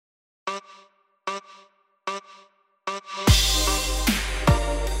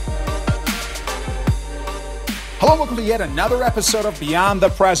Hello, welcome to yet another episode of Beyond the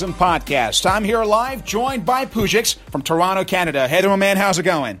Present podcast. I'm here live, joined by Pujix from Toronto, Canada. Hey there, my man, how's it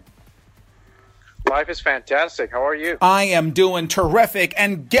going? Life is fantastic. How are you? I am doing terrific,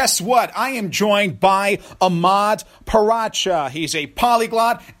 and guess what? I am joined by Ahmad Paracha. He's a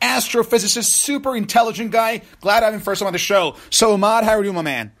polyglot, astrophysicist, super intelligent guy. Glad to have him first time on the show. So, Ahmad, how are you doing, my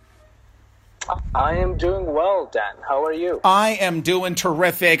man? I am doing well, Dan. How are you? I am doing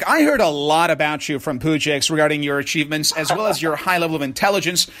terrific. I heard a lot about you from Pujix regarding your achievements as well as your high level of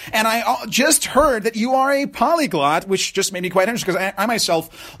intelligence. And I just heard that you are a polyglot, which just made me quite interested because I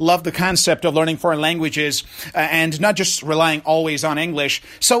myself love the concept of learning foreign languages and not just relying always on English.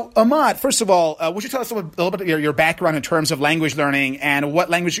 So, Ahmad, first of all, would you tell us a little bit of your background in terms of language learning and what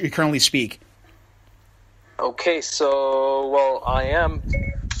language you currently speak? Okay, so, I am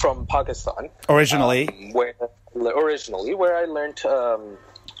from Pakistan. Originally? Where I learned,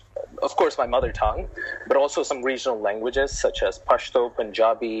 of course, my mother tongue, but also some regional languages such as Pashto,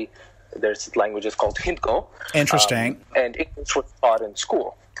 Punjabi. There's languages called Hindko. Interesting. And English was taught in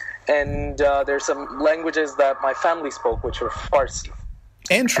school. And there's some languages that my family spoke, which were Farsi.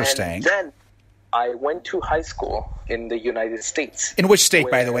 Interesting. And then I went to high school in the United States. In which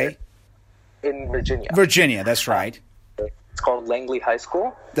state, by the way? In Virginia. Virginia, that's right. It's called Langley High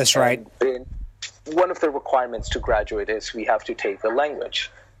School. That's right. And one of the requirements to graduate is we have to take the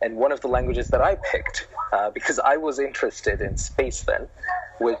language. And one of the languages that I picked, because I was interested in space then,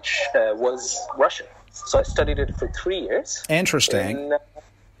 which was Russian. So I studied it for 3 years. Interesting. In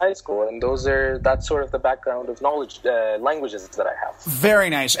high school, and that's sort of the background of languages that I have. Very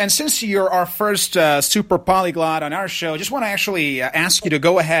nice. And since you're our first super polyglot on our show, I just want to actually ask you to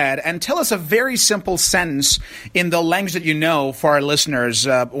go ahead and tell us a very simple sentence in the language that you know for our listeners,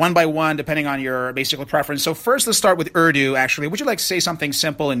 one by one, depending on your basic preference. So first, let's start with Urdu, actually. Would you like to say something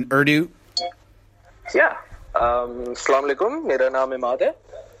simple in Urdu? Yeah. Assalamu alaikum. Mera naam Ahmad hai.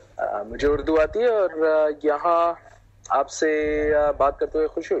 Mujhe Urdu aati hai aur yahan aapse baat karte hue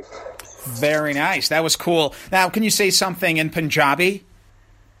khushi hui. Very nice. That was cool. Now, can you say something in Punjabi?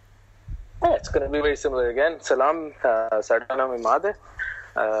 Yeah, it's going to be very similar again. Salam, sada naam Ahmad hai.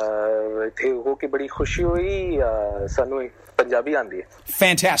 Ithe ho ke badi khushi hui. Sanu Punjabi aandi hai.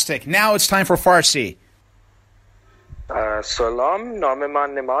 Fantastic. Now it's time for Farsi. Salam, naam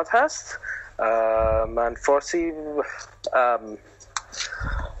man Ahmad hast. Man Farsi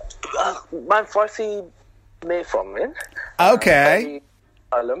mein fahmin. Okay.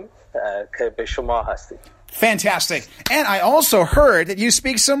 Fantastic. And I also heard that you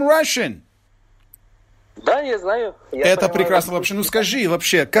speak some Russian. Да, я знаю. Это прекрасно вообще. Ну скажи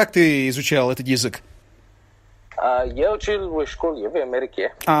вообще, как ты изучал этот язык? Я учил в школе в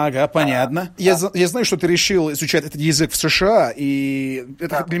Америке. Ага, понятно. Я знаю, что ты решил изучать этот язык в США, и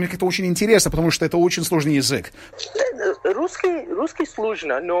это для меня как-то очень интересно, потому что это очень сложный язык. Русский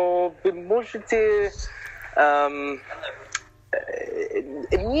сложно, но вы можете...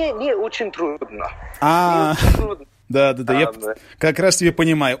 Не очень трудно. Да, я как раз тебя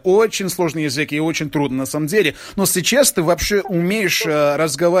понимаю. Очень сложный язык и очень трудно на самом деле. Но сейчас ты вообще умеешь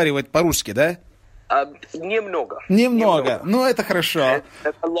разговаривать по-русски, да? Немного. Ну, это хорошо. A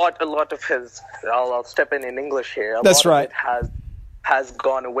lot of his, I'll step in English here. That's right. Has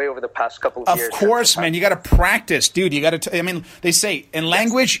gone away over the past couple of years. Of course, man. You got to practice, dude. You got to, they say in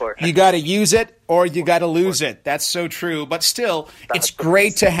language, you got to use it or you got to lose it. That's so true. But still, it's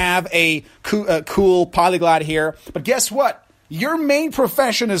great to have a cool polyglot here. But guess what? Your main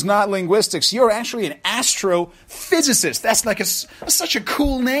profession is not linguistics. You're actually an astrophysicist. That's like such a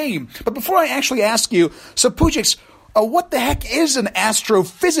cool name. But before I actually ask you, so Pujix, what the heck is an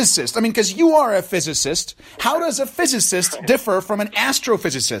astrophysicist? I mean, because you are a physicist. How does a physicist differ from an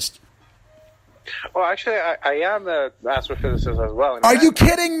astrophysicist? Well, actually, I am an astrophysicist as well. Are you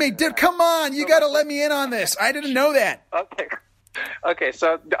kidding me? Dude, come on. You got to let me in on this. I didn't know that. Okay.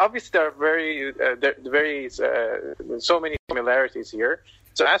 So obviously there are so many similarities here.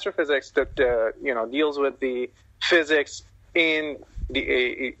 So astrophysics that deals with the physics in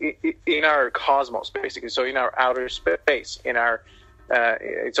our cosmos, basically. So in our outer space,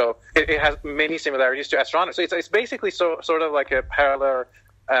 so it has many similarities to astronomy. So it's basically sort of like a parallel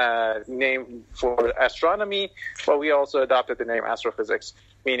name for astronomy, but we also adopted the name astrophysics,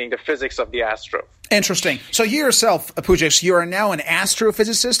 meaning the physics of the astro. Interesting. So you yourself, Pujix, you are now an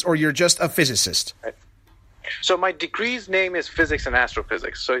astrophysicist, or you're just a physicist? Right. So my degree's name is physics and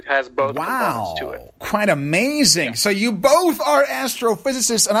astrophysics, so it has both components to it. Quite amazing. Yeah. So you both are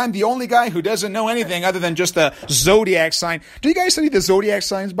astrophysicists, and I'm the only guy who doesn't know anything other than just the zodiac sign. Do you guys study the zodiac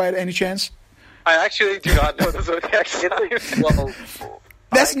signs by any chance? I actually do not know the zodiac signs. Well,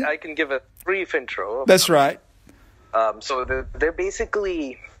 I can give a brief intro. That's right. They're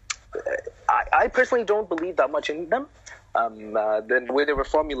basically. I personally don't believe that much in them. The way they were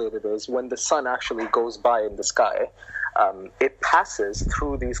formulated is when the sun actually goes by in the sky, it passes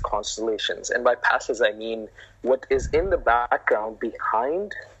through these constellations. And by passes, I mean what is in the background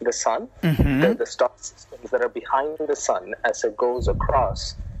behind the sun, the star systems that are behind the sun as it goes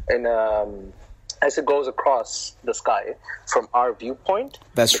across the sky from our viewpoint.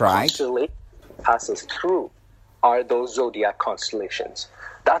 That's right. Constellation passes through are those zodiac constellations.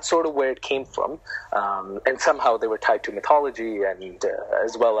 That's sort of where it came from, and somehow they were tied to mythology and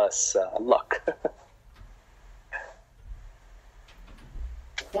as well as luck.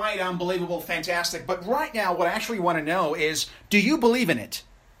 Quite unbelievable, fantastic. But right now, what I actually want to know is, do you believe in it?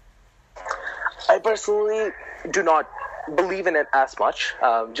 I personally do not believe in it as much,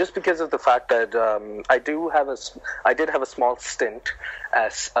 just because of the fact that I did have a small stint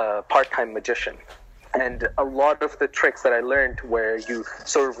as a part-time magician. And a lot of the tricks that I learned where you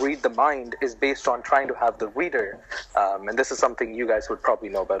sort of read the mind is based on trying to have the reader, and this is something you guys would probably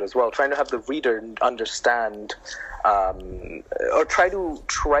know about as well, trying to have the reader understand, or try to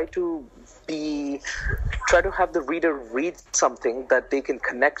have the reader read something that they can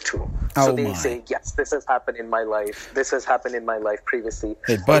connect to. So they say, yes, this has happened in my life. This has happened in my life previously.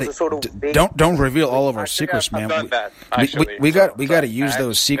 Hey, buddy, don't reveal all of our secrets, man. We got to use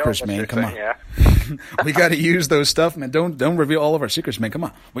those secrets, man. Come on. Yeah. We got to use those stuff, man. Don't reveal all of our secrets, man. Come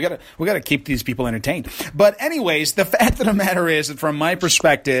on. We got to keep these people entertained. But anyways, the fact of the matter is that from my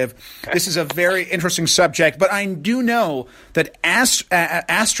perspective, this is a very interesting subject. But I do know that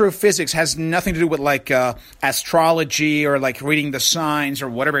astrophysics has nothing to do with like astrology or like reading the signs or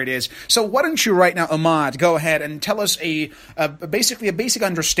whatever it is. So why don't you right now, Ahmad, go ahead and tell us basically a basic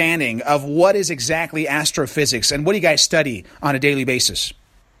understanding of what is exactly astrophysics and what do you guys study on a daily basis?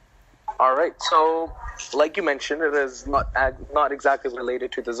 All right. So, like you mentioned, it is not exactly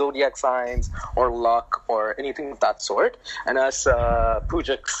related to the zodiac signs or luck or anything of that sort. And as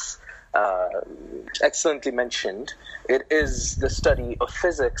Pujix excellently mentioned, it is the study of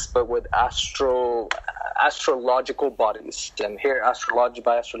physics, but with astrological bodies. And here,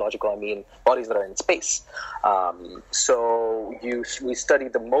 by astrological, I mean bodies that are in space. So we study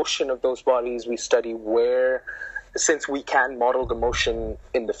the motion of those bodies. We study where, since we can model the motion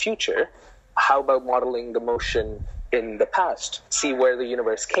in the future, how about modeling the motion in the past? See where the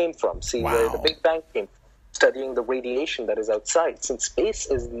universe came from. See where the Big Bang came from. Studying the radiation that is outside. Since space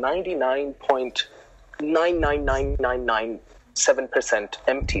is 99.99997%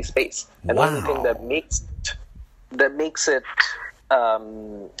 empty space. And the only thing that makes it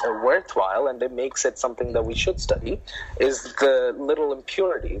worthwhile and that makes it something that we should study is the little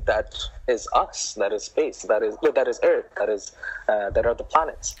impurity that is us, that is space, that is Earth, that are the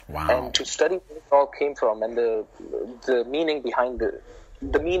planets. And to study where it all came from and the meaning behind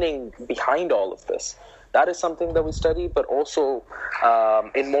the meaning behind all of this, that is something that we study, but also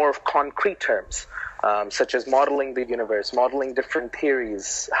in more of concrete terms. Such as modeling the universe, modeling different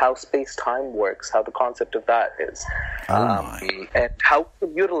theories, how space-time works, how the concept of that is, and how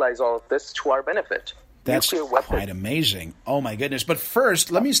to utilize all of this to our benefit. That's quite amazing. Oh, my goodness. But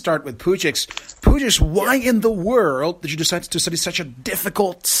first, let me start with Pujix. Pujix, why in the world did you decide to study such a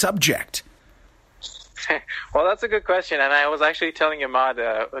difficult subject? Well, that's a good question, and I was actually telling Ahmad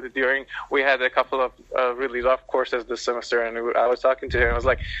we had a couple of really rough courses this semester, and I was talking to him, I was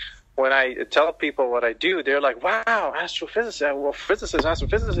like, when I tell people what I do, they're like, wow,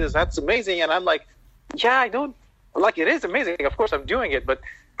 astrophysicist, that's amazing. And I'm like, yeah, I don't, like, it is amazing. Of course, I'm doing it, but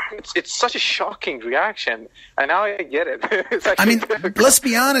it's such a shocking reaction. And now I get it. I mean, let's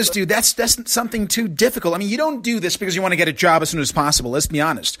be honest, dude, that's something too difficult. I mean, you don't do this because you want to get a job as soon as possible. Let's be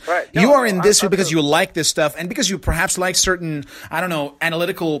honest. Right. You are in this because you like this stuff and because you perhaps like certain, I don't know,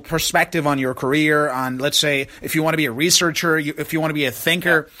 analytical perspective on your career, on, let's say, if you want to be a researcher, if you want to be a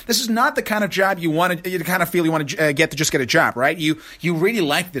thinker. Yeah. This is not the kind of job you kind of feel you want to get to just get a job, right? You really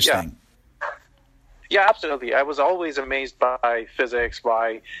like this thing. Yeah, absolutely. I was always amazed by physics,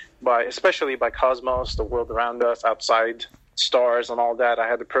 by especially by cosmos, the world around us, outside stars and all that. I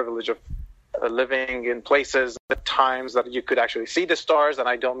had the privilege of living in places at times that you could actually see the stars, and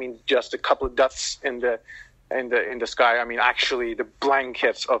I don't mean just a couple of dots in the sky. I mean actually the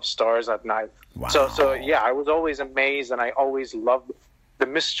blankets of stars at night. Wow. So yeah, I was always amazed, and I always loved the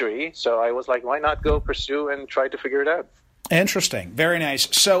mystery. So I was like, why not go pursue and try to figure it out? Interesting. Very nice.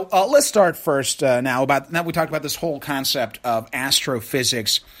 So let's start first now we talked about this whole concept of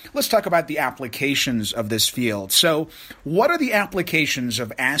astrophysics. Let's talk about the applications of this field. So what are the applications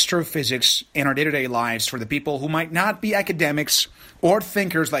of astrophysics in our day-to-day lives for the people who might not be academics or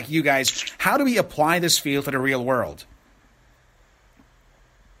thinkers like you guys? How do we apply this field to the real world?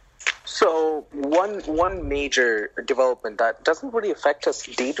 So one major development that doesn't really affect us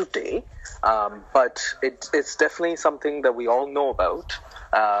day to day, but it's definitely something that we all know about,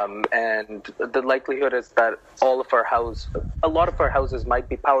 and the likelihood is that a lot of our houses might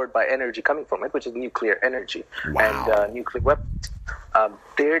be powered by energy coming from it, which is nuclear energy. Wow. And nuclear weapons.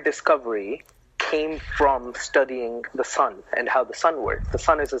 Their discovery came from studying the sun and how the sun works. The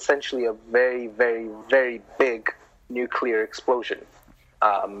sun is essentially a very, very, very big nuclear explosion.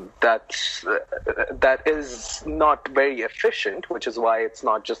 That is not very efficient, which is why it's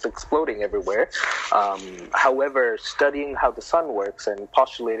not just exploding everywhere. However, studying how the sun works and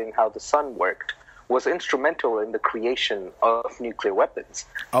postulating how the sun worked was instrumental in the creation of nuclear weapons.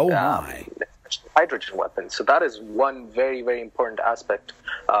 Oh my! Hydrogen weapons. So that is one very, very important aspect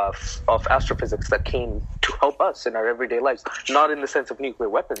of astrophysics that came to help us in our everyday lives. Not in the sense of nuclear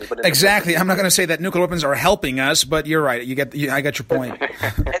weapons, but in exactly. I'm not going to say that nuclear weapons are helping us, but you're right. I got your point.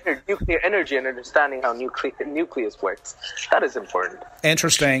 Nuclear energy and understanding how nucleus works. That is important.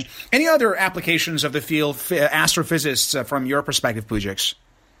 Interesting. Any other applications of the field, astrophysics, from your perspective, Pujax?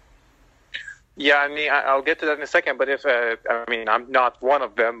 Yeah, I mean, I'll get to that in a second, but I'm not one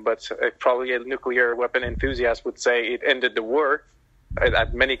of them, but probably a nuclear weapon enthusiast would say it ended the war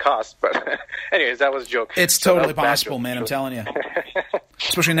at many costs. But anyways, that was a joke. It's totally possible, man, I'm telling you.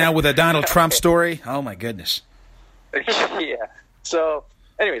 Especially now with the Donald Trump story. Oh, my goodness. Yeah. So,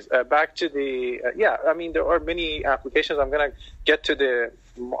 anyways, back to the, there are many applications. I'm going to get to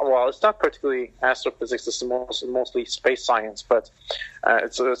it's not particularly astrophysics, it's mostly space science, but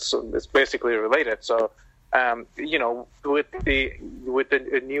it's basically related. So, with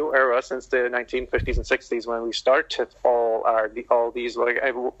the new era since the 1950s and 60s, when we started all these,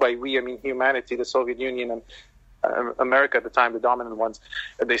 by we, I mean humanity, the Soviet Union and America at the time, the dominant ones,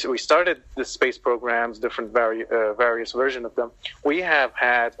 we started the space programs, different various versions of them. We have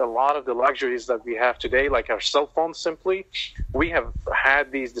had a lot of the luxuries that we have today, like our cell phones simply. We have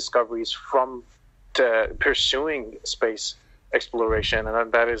had these discoveries from pursuing space exploration,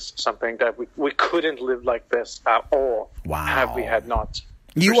 and that is something that we couldn't live like this at all. Wow. Had we had not.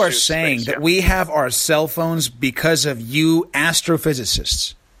 You are saying that we have our cell phones because of you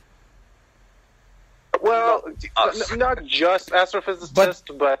astrophysicists. Well, not just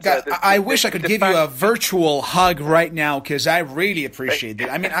astrophysicists, but I wish I could give you a virtual hug right now because I really appreciate it.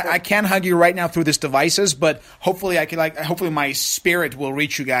 I mean, I can't hug you right now through these devices, but hopefully hopefully my spirit will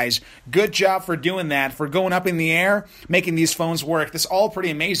reach you guys. Good job for doing that, for going up in the air, making these phones work. That's all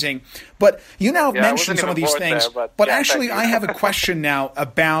pretty amazing. But you now mentioned some of these things. But actually, I have a question now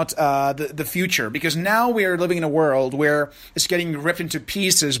about the future, because now we are living in a world where it's getting ripped into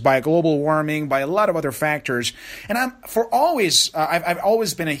pieces by global warming, by a lot of other factors, and I've always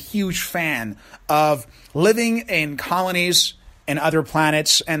been a huge fan of living in colonies and other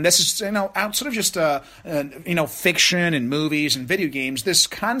planets, and this is outside of just fiction and movies and video games. This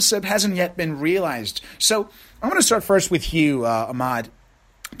concept hasn't yet been realized. So I'm going to start first with you, Ahmad.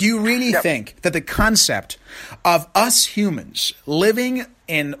 Do you really think that the concept of us humans living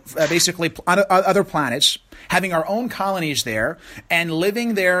in basically other planets, having our own colonies there, and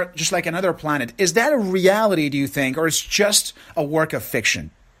living there just like another planet, is that a reality, do you think, or is just a work of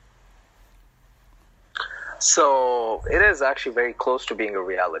fiction? So it is actually very close to being a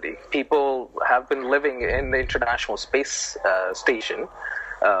reality. People have been living in the International Space Station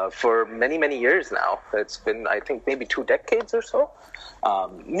for many, many years now. It's been, I think, maybe 2 decades or so.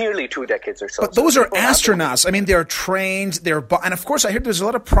 Nearly 2 decades or so. But those are astronauts. I mean, they're trained. And of course, I hear there's a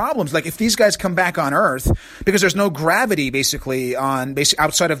lot of problems. Like if these guys come back on Earth, because there's no gravity basically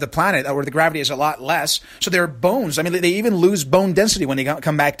outside of the planet, where the gravity is a lot less. So their bones. I mean, they even lose bone density when they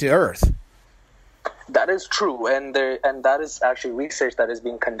come back to Earth. That is true, and that is actually research that is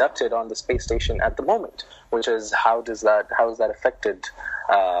being conducted on the space station at the moment, which is how is that affected?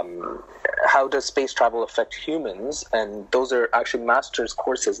 How does space travel affect humans? And those are actually master's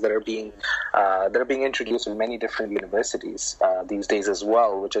courses that are being introduced in many different universities these days as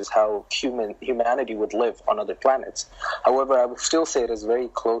well, which is how humanity would live on other planets. However, I would still say it is very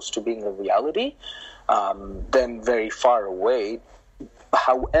close to being a reality, then very far away.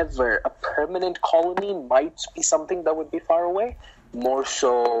 However, a permanent colony might be something that would be far away, more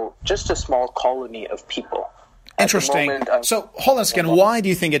so just a small colony of people. Interesting. So hold on a second. Why do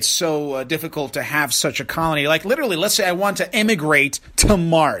you think it's so difficult to have such a colony? Like literally, let's say I want to immigrate to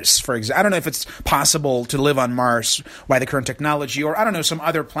Mars, for example. I don't know if it's possible to live on Mars by the current technology, or I don't know, some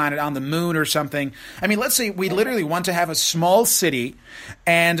other planet on the moon or something. I mean, let's say we literally want to have a small city,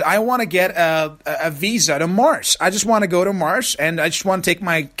 and I want to get a visa to Mars. I just want to go to Mars, and I just want to take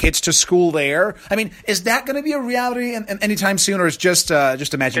my kids to school there. I mean, is that going to be a reality anytime soon, or is just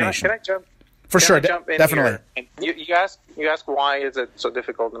imagination? Can I jump? For sure, jump in definitely. Here? You ask why is it so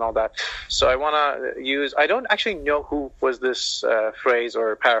difficult and all that. So I want to use. I don't actually know who was this phrase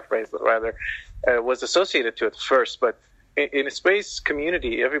or paraphrase rather was associated to it first, but in a space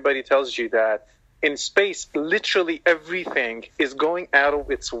community, everybody tells you that in space, literally everything is going out of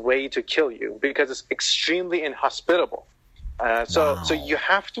its way to kill you because it's extremely inhospitable. So you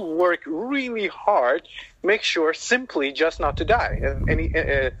have to work really hard, make sure simply just not to die,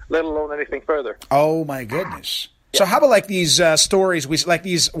 let alone anything further. Oh my goodness. So how about like these stories, like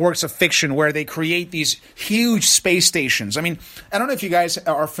these works of fiction where they create these huge space stations? I mean, I don't know if you guys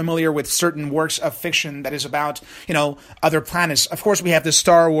are familiar with certain works of fiction that is about, other planets. Of course, we have the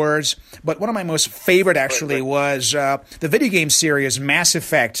Star Wars, but one of my most favorite actually was the video game series Mass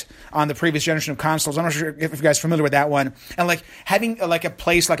Effect on the previous generation of consoles. I'm not sure if you guys are familiar with that one. And like having like a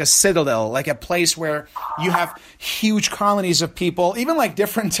place like a citadel, like a place where you have huge colonies of people, even like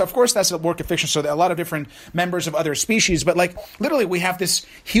different, of course that's a work of fiction, so there are a lot of different members of other species, but like literally we have this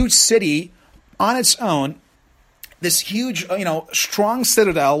huge city on its own, this huge, strong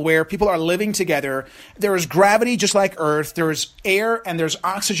citadel where people are living together. There is gravity just like Earth. There's air and there's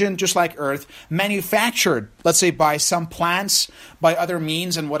oxygen just like Earth, manufactured, let's say, by some plants, by other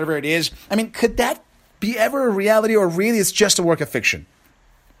means and whatever it is. I mean, could that be ever a reality, or really it's just a work of fiction?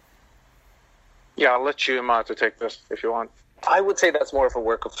 Yeah, I'll let you, to take this if you want. I would say that's more of a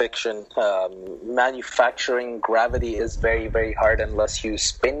work of fiction. Manufacturing gravity is very, very hard unless you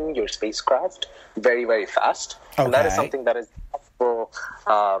spin your spacecraft very, very fast. Okay. And that is something that is possible.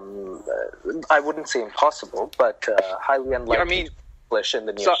 I wouldn't say impossible, but highly unlikely to accomplish in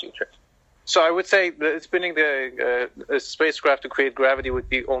the near future. So I would say that spinning the spacecraft to create gravity would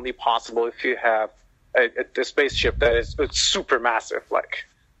be only possible if you have a spaceship that is super massive, like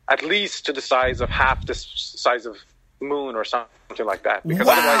at least to the size of half the size of moon or something like that. Because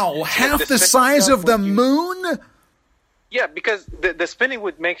half the size of the moon? Yeah, because the spinning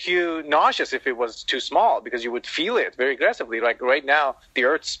would make you nauseous if it was too small, because you would feel it very aggressively. Like right now, the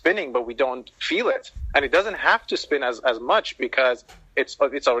Earth's spinning, but we don't feel it. And it doesn't have to spin as much because it's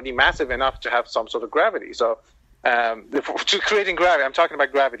already massive enough to have some sort of gravity. So to creating gravity, I'm talking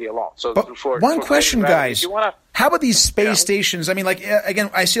about gravity alone. So one question, guys. How about these space stations? I mean, like, again,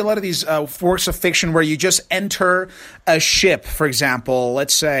 I see a lot of these works of fiction where you just enter a ship, for example.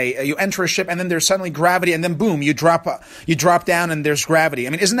 Let's say you enter a ship and then there's suddenly gravity, and then boom, you drop down and there's gravity. I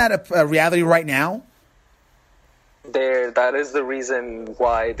mean, isn't that a reality right now? That is the reason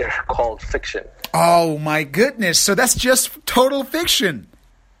why they're called fiction. Oh my goodness! So that's just total fiction.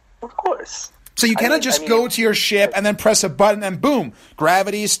 Of course. So you cannot just go to your ship and then press a button and boom,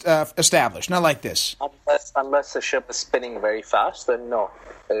 gravity is established. Not like this. Unless the ship is spinning very fast, then no,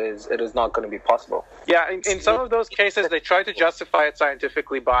 it is not going to be possible. Yeah, in some of those cases, they try to justify it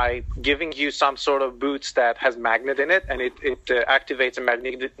scientifically by giving you some sort of boots that has magnet in it, and it activates a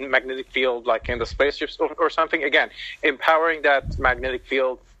magnetic field, like in the spaceships or something. Again, empowering that magnetic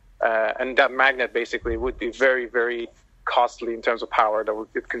field, and that magnet basically would be very, very costly in terms of power that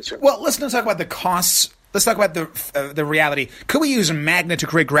would get consumed. Well, let's not talk about the costs. Let's talk about the reality. Could we use a magnet to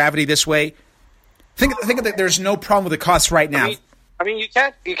create gravity this way? Think that there's no problem with the costs right now. I mean, you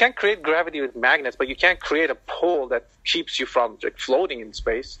can't create gravity with magnets, but you can't create a pole that keeps you from floating in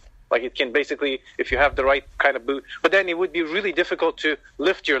space. Like it can basically, if you have the right kind of boot, but then it would be really difficult to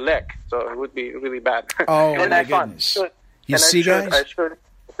lift your leg, so it would be really bad. Oh my goodness! You see, guys. I should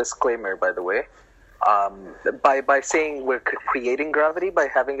disclaimer, by the way. By saying we're creating gravity by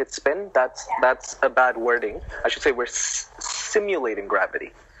having it spin, that's a bad wording. I should say we're simulating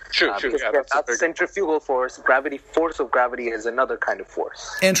gravity. True. Yeah, that's centrifugal force. Force of gravity is another kind of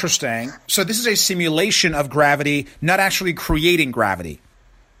force. Interesting. So this is a simulation of gravity, not actually creating gravity.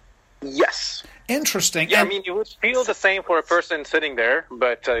 Yes. Interesting. Yeah, I mean, you would feel the same for a person sitting there,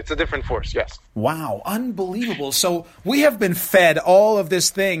 but it's a different force, yes. Wow, unbelievable. So we have been fed all of these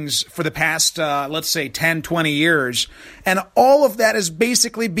things for the past, let's say, 10, 20 years, and all of that is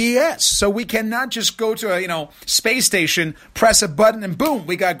basically BS. So we cannot just go to a, space station, press a button, and boom,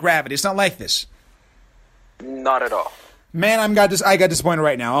 we got gravity. It's not like this. Not at all. Man, I got disappointed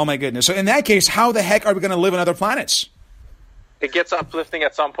right now. Oh, my goodness. So in that case, how the heck are we going to live on other planets? it gets uplifting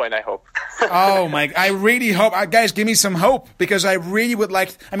at some point, I hope. Oh my! I really hope, guys, give me some hope, because I really would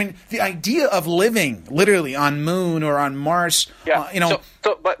like. I mean, the idea of living literally on Moon or on Mars. Yeah.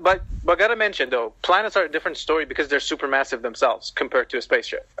 But gotta mention though, planets are a different story because they're supermassive themselves compared to a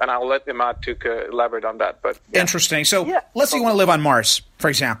spaceship, and I'll let Imad to elaborate on that. But yeah. Interesting. So let's say you want to live on Mars, for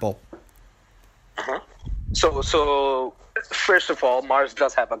example. So first of all, Mars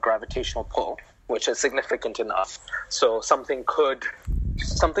does have a gravitational pull, which is significant enough. So something could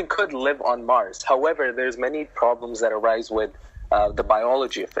live on Mars. However, there's many problems that arise with the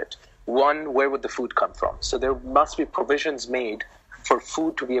biology of it. One, where would the food come from? So there must be provisions made for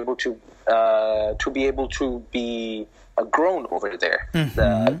food to be able to be grown over there,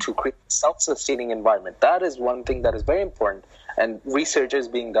 to create a self-sustaining environment. That is one thing that is very important. And research is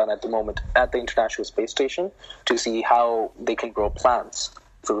being done at the moment at the International Space Station to see how they can grow plants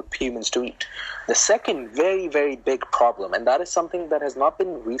for humans to eat. The second very, very big problem, and that is something that has not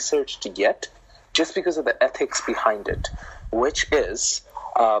been researched yet, just because of the ethics behind it, which is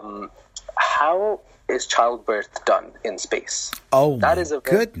how is childbirth done in space? Oh, that is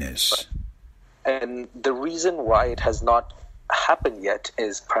goodness. And the reason why it has not happened yet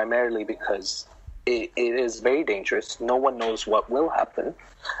is primarily because it is very dangerous. No one knows what will happen.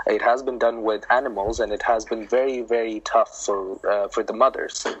 It has been done with animals, and it has been very, very tough for the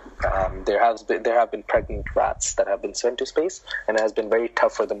mothers. There have been pregnant rats that have been sent to space, and it has been very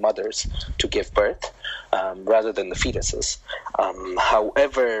tough for the mothers to give birth rather than the fetuses.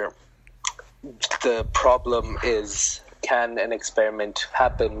 However, the problem is, can an experiment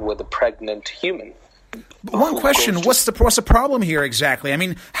happen with a pregnant human? One question: what's the problem here exactly? I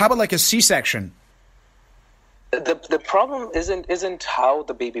mean, how about like a C-section? The problem isn't how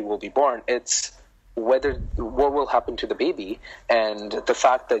the baby will be born. It's what will happen to the baby, and the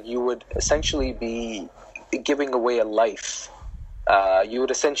fact that you would essentially be giving away a life. You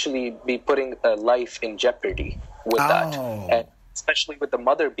would essentially be putting a life in jeopardy with that, and especially with the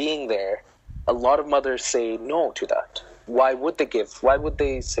mother being there. A lot of mothers say no to that. Why would they do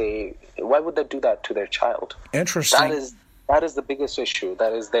that to their child? Interesting. That is the biggest issue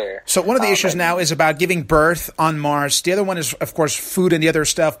that is there. So one of the issues now is about giving birth on Mars. The other one is, of course, food and the other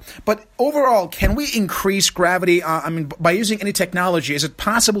stuff. But overall, can we increase gravity? By using any technology, is it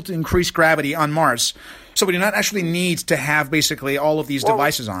possible to increase gravity on Mars? So we do not actually need to have basically all of these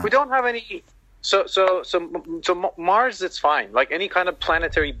devices on. We don't have any. So Mars, it's fine. Like any kind of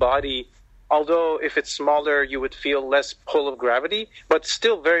planetary body. Although if it's smaller, you would feel less pull of gravity, but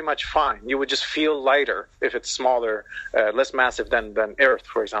still very much fine. You would just feel lighter if it's smaller, less massive than Earth,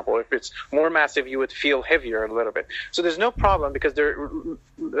 for example. If it's more massive, you would feel heavier a little bit. So there's no problem because they're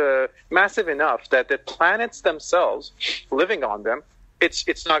massive enough that the planets themselves, living on them,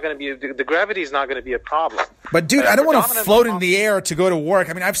 it's not going to be, the gravity is not going to be a problem. But dude, I don't want to float in the air to go to work.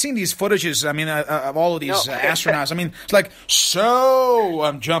 I mean, I've seen these footages. I mean, of all of these astronauts. I mean, it's like, so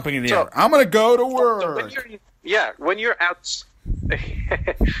I'm jumping in the air. I'm going to go to work. When you're out.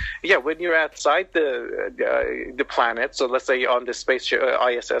 When you're outside the planet, so let's say on the spaceship,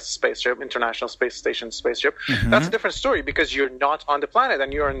 ISS spaceship, International Space Station spaceship, that's a different story because you're not on the planet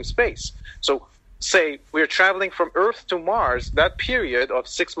and you're in space. So say we're traveling from Earth to Mars, that period of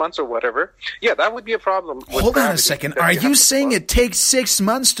 6 months or whatever, that would be a problem. Hold on a second. Are you saying it takes 6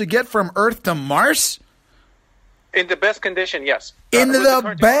 months to get from Earth to Mars? In the best condition, yes. In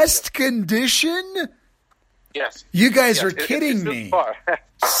the best condition? Yes. You guys are kidding me.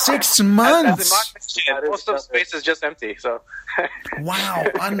 6 months. Most of space is just empty. So. Wow,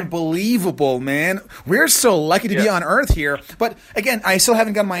 unbelievable, man. We're so lucky to be on Earth here. But again, I still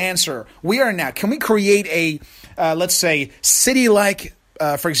haven't got my answer. Can we create a, let's say, city-like,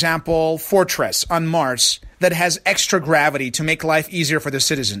 for example, fortress on Mars that has extra gravity to make life easier for the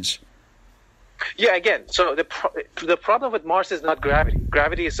citizens? Yeah, again, so the problem with Mars is not gravity.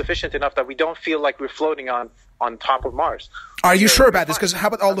 Gravity is sufficient enough that we don't feel like we're floating on top of Mars. Are you sure about this? Because how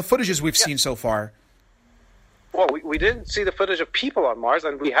about all the footages we've seen so far? Well, we didn't see the footage of people on Mars,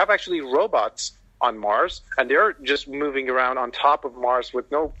 and we have actually robots on Mars, and they're just moving around on top of Mars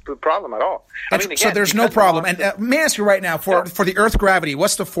with no problem at all. So there's no problem. And may I ask you right now, for the Earth gravity,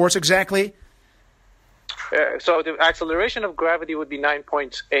 what's the force exactly? So the acceleration of gravity would be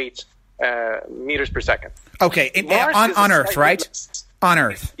 9.8 meters per second. Okay, on Earth, right? On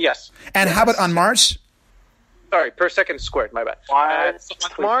Earth. Yes. And how about on Mars? Sorry, per second squared, my bad. So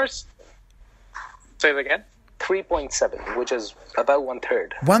on Mars, say it again. 3.7, which is about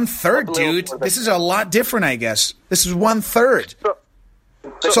 1/3. 1/3, dude. This is a lot different, I guess. This is 1/3.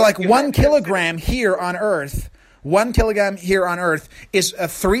 So like 1 kilogram here on Earth, 1 kilogram here on Earth is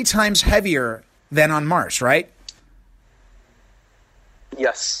 3 times heavier than on Mars, right?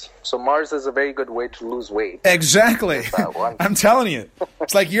 Yes. So Mars is a very good way to lose weight. Exactly. I'm telling you.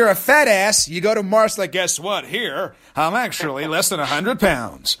 It's like you're a fat ass. You go to Mars, like, guess what? Here, I'm actually less than 100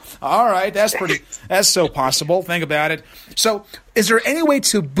 pounds. All right. That's so possible. Think about it. So is there any way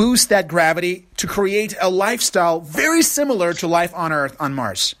to boost that gravity to create a lifestyle very similar to life on Earth, on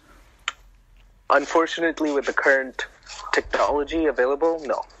Mars? Unfortunately, with the current technology available,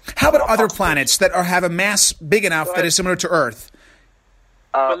 no. How about other planets that have a mass big enough that is similar to Earth?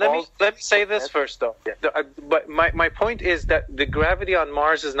 But let me say this first, though. Yeah. But my point is that the gravity on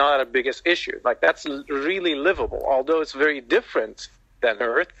Mars is not our biggest issue. Like, that's really livable. Although it's very different than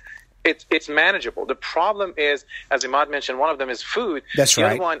Earth, it's manageable. The problem is, as Imad mentioned, one of them is food. That's right. The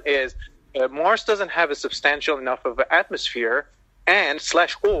other one is Mars doesn't have a substantial enough of an atmosphere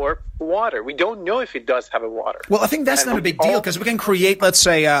or water. We don't know if it does have a water. Well, I think that's not a big deal because we can create, let's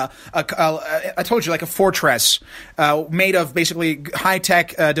say, I told you, like a fortress made of basically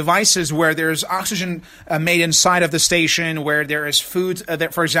high-tech devices where there's oxygen made inside of the station, where there is food,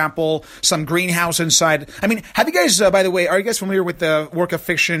 that, for example, some greenhouse inside. I mean, have you guys, by the way, are you guys familiar with the work of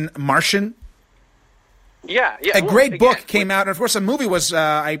fiction Martian? Yeah. A great book came out, and of course, a movie was,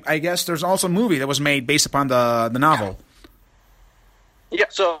 I guess there's also a movie that was made based upon the novel. Yeah,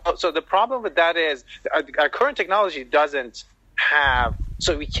 so the problem with that is our current technology doesn't have,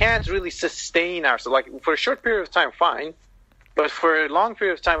 so we can't really sustain ourselves. Like, for a short period of time, fine, but for a long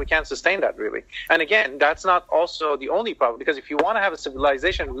period of time, we can't sustain that, really. And again, that's not also the only problem, because if you want to have a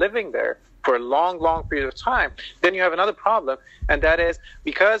civilization living there for a long, long period of time, then you have another problem, and that is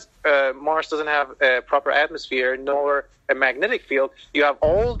because Mars doesn't have a proper atmosphere nor a magnetic field, you have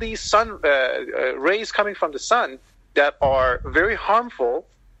all these sun rays coming from the sun that are very harmful,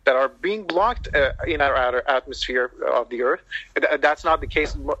 that are being blocked in our outer atmosphere of the Earth. That's not the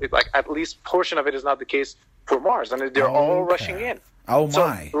case. Like, at least portion of it is not the case for Mars, and they're all rushing in. Oh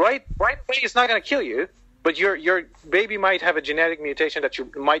my! So right away, it's not going to kill you, but your baby might have a genetic mutation that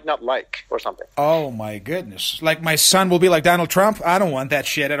you might not like, or something. Oh my goodness! Like, my son will be like Donald Trump. I don't want that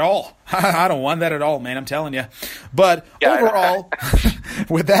shit at all. I don't want that at all, man. I'm telling you. But overall,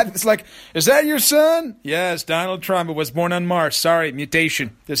 with that, it's like, is that your son? Yes, Donald Trump. It was born on Mars. Sorry,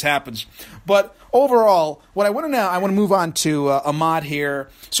 mutation. This happens. But overall, what I want to know, I want to move on to Imad here.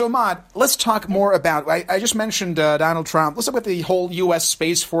 So, Imad, let's talk more about. I just mentioned Donald Trump. Let's talk about the whole U.S.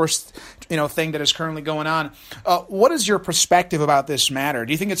 Space Force, thing that is currently going on. What is your perspective about this matter?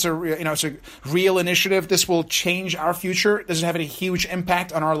 Do you think it's it's a real initiative? This will change our future. Does it have a huge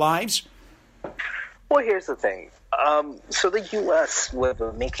impact on our lives? Well, here's the thing. So the U.S., with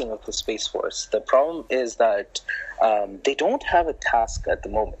the making of the Space Force, the problem is that they don't have a task at the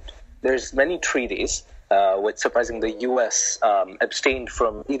moment. There's many treaties, which surprisingly the U.S. abstained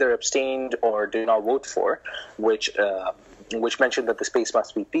or did not vote for, which mentioned that the space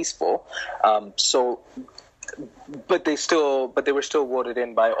must be peaceful. But they were still voted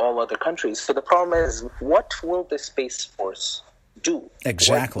in by all other countries. So the problem is, what will the Space Force do?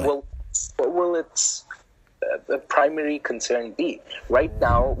 Exactly. What will its primary concern be? Right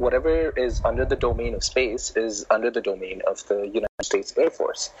now, whatever is under the domain of space is under the domain of the United States Air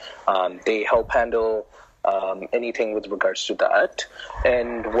Force. They help handle anything with regards to that,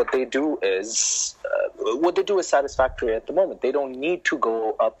 and what they do is satisfactory at the moment. They don't need to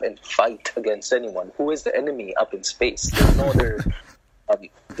go up and fight against anyone. Who is the enemy up in space?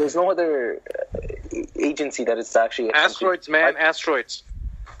 There's no other agency that is actually asteroids, man. Asteroids.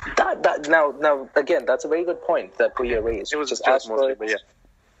 Now again, that's a very good point that Priya raised. It was just mostly, but yeah.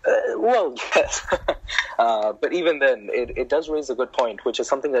 Well, yes. But even then, it does raise a good point, which is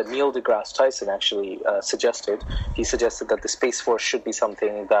something that Neil deGrasse Tyson actually suggested. He suggested that the Space Force should be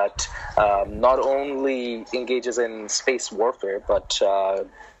something that not only engages in space warfare, but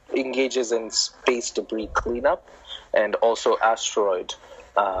engages in space debris cleanup and also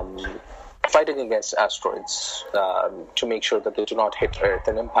fighting against asteroids to make sure that they do not hit Earth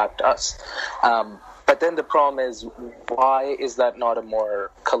and impact us. But then the problem is, why is that not a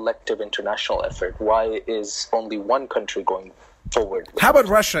more collective international effort? Why is only one country going forward? How about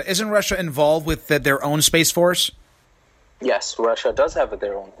Russia? Isn't Russia involved with their own Space Force? Yes, Russia does have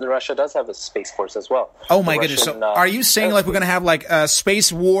their own. Russia does have a Space Force as well. Oh my goodness! So are you saying like we're going to have like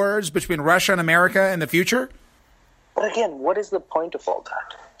space wars between Russia and America in the future? But again, what is the point of all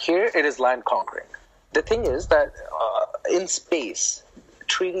that? Here it is land conquering. The thing is that in space,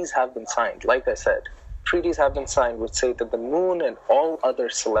 treaties have been signed. Like I said, treaties have been signed which say that the moon and all other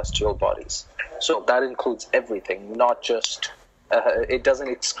celestial bodies, so that includes everything, not just, it doesn't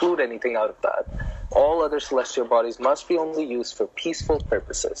exclude anything out of that. All other celestial bodies must be only used for peaceful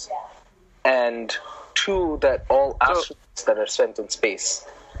purposes. And true that all astronauts that are sent in space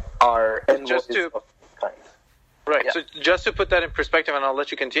are envoys of kind. Right. Yeah. So just to put that in perspective, and I'll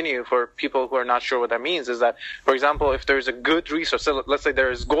let you continue for people who are not sure what that means, is that, for example, if there's a good resource, so let's say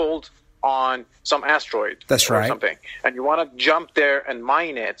there is gold on some asteroid or something, and you want to jump there and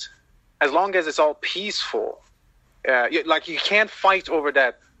mine it, as long as it's all peaceful, you can't fight over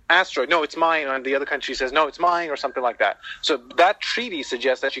that asteroid. No, it's mine. And the other country says, no, it's mine, or something like that. So that treaty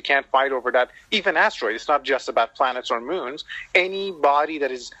suggests that you can't fight over that, even asteroid. It's not just about planets or moons. Any body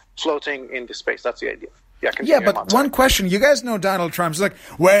that is floating into space. That's the idea. Yeah, but one question. You guys know Donald Trump's like,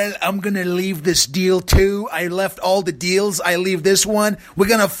 well, I'm going to leave this deal too. I left all the deals. I leave this one. We're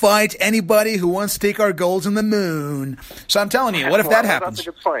going to fight anybody who wants to take our goals on the moon. So I'm telling you, what if that happens? That's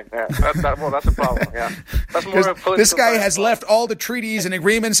a good point. Yeah, that's a problem. Yeah, that's more of a political. This guy has left all the treaties and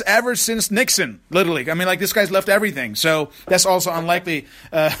agreements ever since Nixon, literally. I mean, like, this guy's left everything. So that's also unlikely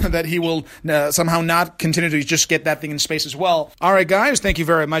that he will somehow not continue to just get that thing in space as well. All right, guys, thank you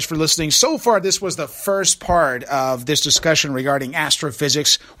very much for listening. So far, this was the first part of this discussion regarding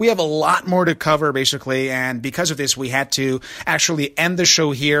astrophysics. We have a lot more to cover, basically, and because of this, we had to actually end the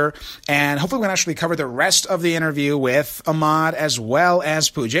show here, and hopefully we can actually cover the rest of the interview with Ahmad as well as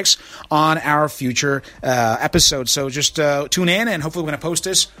Pujix on our future episodes. So just tune in, and hopefully we're going to post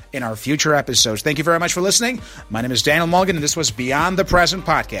this in our future episodes. Thank you very much for listening. My name is Daniel Mulligan, and this was Beyond the Present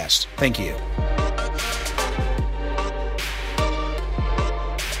Podcast. Thank you.